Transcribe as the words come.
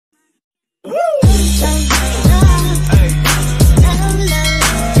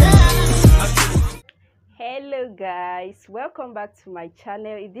guys, welcome back to my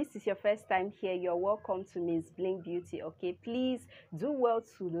channel. If this is your first time here, you're welcome to Misblink Beauty. Okay, please do well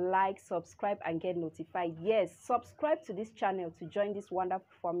to like, subscribe and get notified. Yes, subscribe to this channel to join this wonderful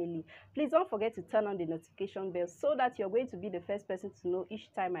family. Please don't forget to turn on the notification bell so that you're going to be the first person to know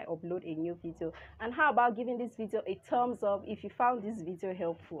each time I upload a new video. And how about giving this video a thumbs up if you found this video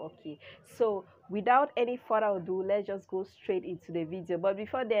helpful? Okay, so without any further ado, let's just go straight into the video. But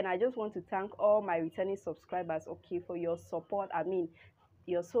before then, I just want to thank all my returning subscribers, okay, for your support. I mean,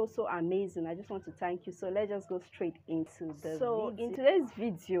 you're so amazing. I just want to thank you. So let's just go straight into the video. In today's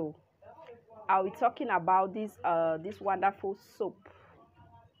video, I'll be talking about this wonderful soap,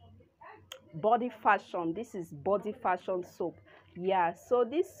 body fashion. This is body fashion soap. Yeah, so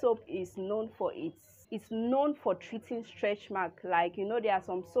this soap is known for it's known for treating stretch mark. Like, you know, there are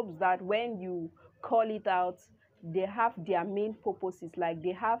some soaps that when you call it out, they have their main purposes. Like,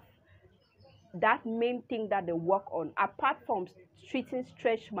 they have that main thing that they work on. Apart from treating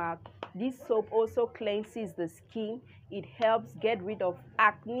stretch mark, this soap also cleanses the skin. It helps get rid of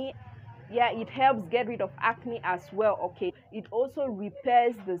acne. Yeah, it helps get rid of acne as well. Okay, it also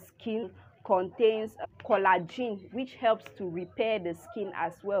repairs the skin. Contains collagen, which helps to repair the skin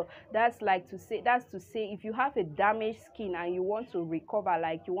as well. That's to say if you have a damaged skin and you want to recover,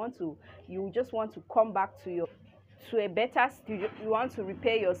 like you just want to come back to a better stage, you want to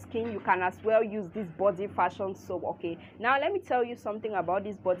repair your skin, you can as well use this body fashion soap. Okay, now let me tell you something about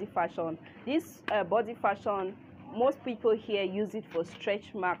this body fashion. This body fashion, most people here use it for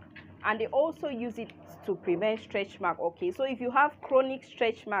stretch mark, and they also use it to prevent stretch mark. Okay, so if you have chronic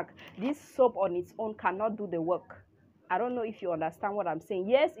stretch mark, this soap on its own cannot do the work. I don't know if you understand what I'm saying.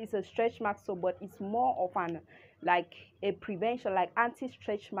 Yes, it's a stretch mark soap, but it's more of an like a prevention, like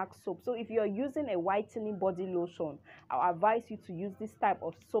anti-stretch mark soap. So if you're using a whitening body lotion, I'll advise you to use this type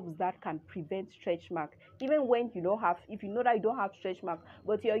of soaps that can prevent stretch mark. Even when you don't have, if you know that you don't have stretch mark,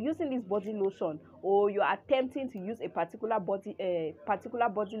 but you're using this body lotion, or you're attempting to use a particular body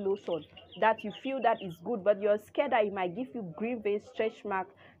lotion that you feel that is good, but you're scared that it might give you green vein stretch mark,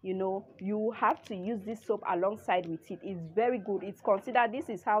 you know, you have to use this soap alongside with it. It's very good. It's considered, this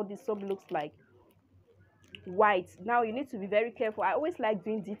is how this soap looks like, white. Now you need to be very careful. I always like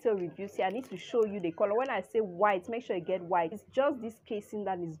doing detailed reviews here. I need to show you the color. When I say white, make sure you get white. It's just this casing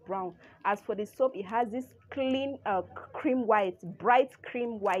that is brown. As for the soap, it has this clean cream white, bright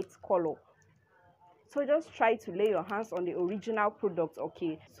cream white color. So just try to lay your hands on the original product.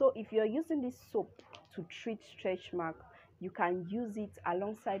 Okay, so if you're using this soap to treat stretch mark, you can use it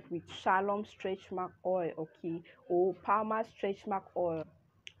alongside with Shalom stretch mark oil, okay, or Palmer stretch mark oil.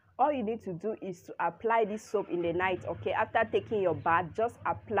 All you need to do is to apply this soap in the night. Okay, after taking your bath, just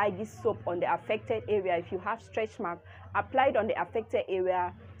apply this soap on the affected area. If you have stretch mark, apply it on the affected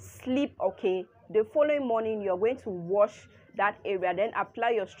area, sleep. Okay, the following morning you're going to wash that area, then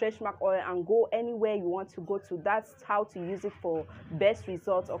apply your stretch mark oil and go anywhere you want to go to. That's how to use it for best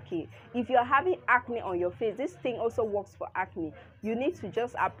results. Okay, if you're having acne on your face, this thing also works for acne. You need to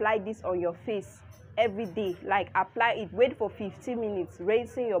just apply this on your face every day. Like, apply it, wait for 15 minutes,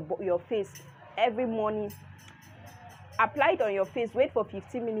 rinsing your face every morning. Apply it on your face, wait for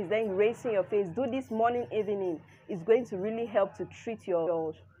 15 minutes, then rinsing your face. Do this morning, evening. It's going to really help to treat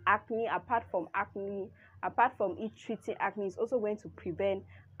your acne. Apart from it treating acne, it's also going to prevent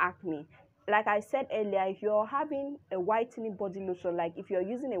acne. Like I said earlier, if you're having a whitening body lotion, like if you're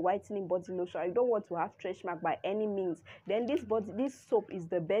using a whitening body lotion, you don't want to have stretch mark by any means, then this soap is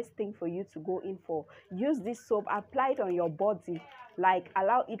the best thing for you to go in for. Use this soap, apply it on your body, like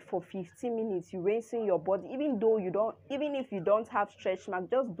allow it for 15 minutes. You rinsing your body, even if you don't have stretch mark,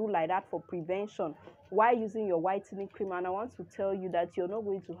 just do like that for prevention while using your whitening cream. And I want to tell you that you're not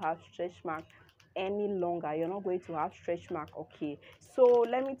going to have stretch mark any longer. You're not going to have stretch mark. Okay, so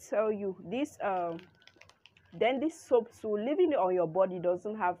let me tell you this then this soap, so leaving it on your body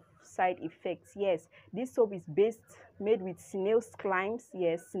doesn't have side effects. Yes, this soap is made with snail slimes.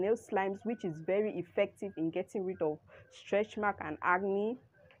 Yes, snail slimes, which is very effective in getting rid of stretch mark and acne.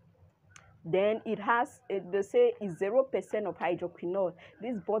 Then it has, they say it's 0% of hydroquinone.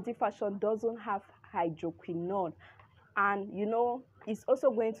 This body fashion doesn't have hydroquinone, and you know, it's also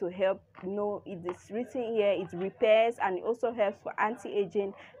going to help, you know, it is written here, it repairs and it also helps for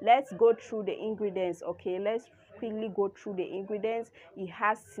anti-aging. Let's go through the ingredients. Okay, let's quickly go through the ingredients. It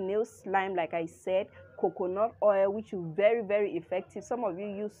has snail slime, like I said, coconut oil, which is very effective. Some of you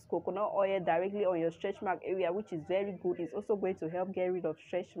use coconut oil directly on your stretch mark area, which is very good. It's also going to help get rid of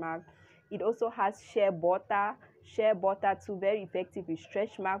stretch mark. It also has shea butter, shea butter too, very effective with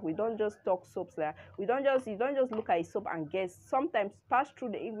stretch mark. We don't just talk soaps that you don't just look at a soap and guess. Sometimes pass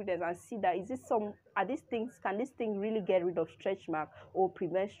through the ingredients and see that, is this some, are these things, can this thing really get rid of stretch mark or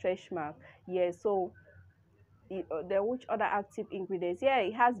prevent stretch mark? Yeah. So then which other active ingredients? Yeah,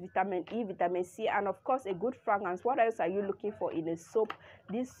 it has vitamin E, vitamin C, and of course a good fragrance. What else are you looking for in a soap?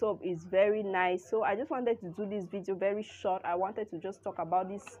 This soap is very nice. So I just wanted to do this video very short. I wanted to just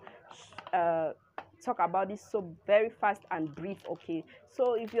uh talk about this soap very fast and brief. Okay,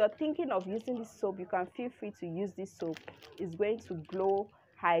 so if you're thinking of using this soap, you can feel free to use this soap. It's going to glow,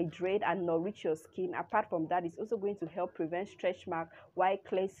 hydrate, and nourish your skin. Apart from that, it's also going to help prevent stretch mark while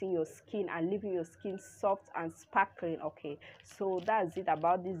cleansing your skin and leaving your skin soft and sparkling. Okay, so that's it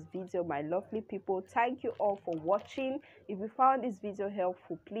about this video, my lovely people. Thank you all for watching. If you found this video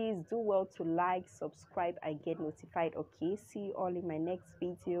helpful, please do well to like, subscribe, and get notified. Okay, see you all in my next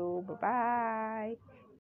video. Bye bye.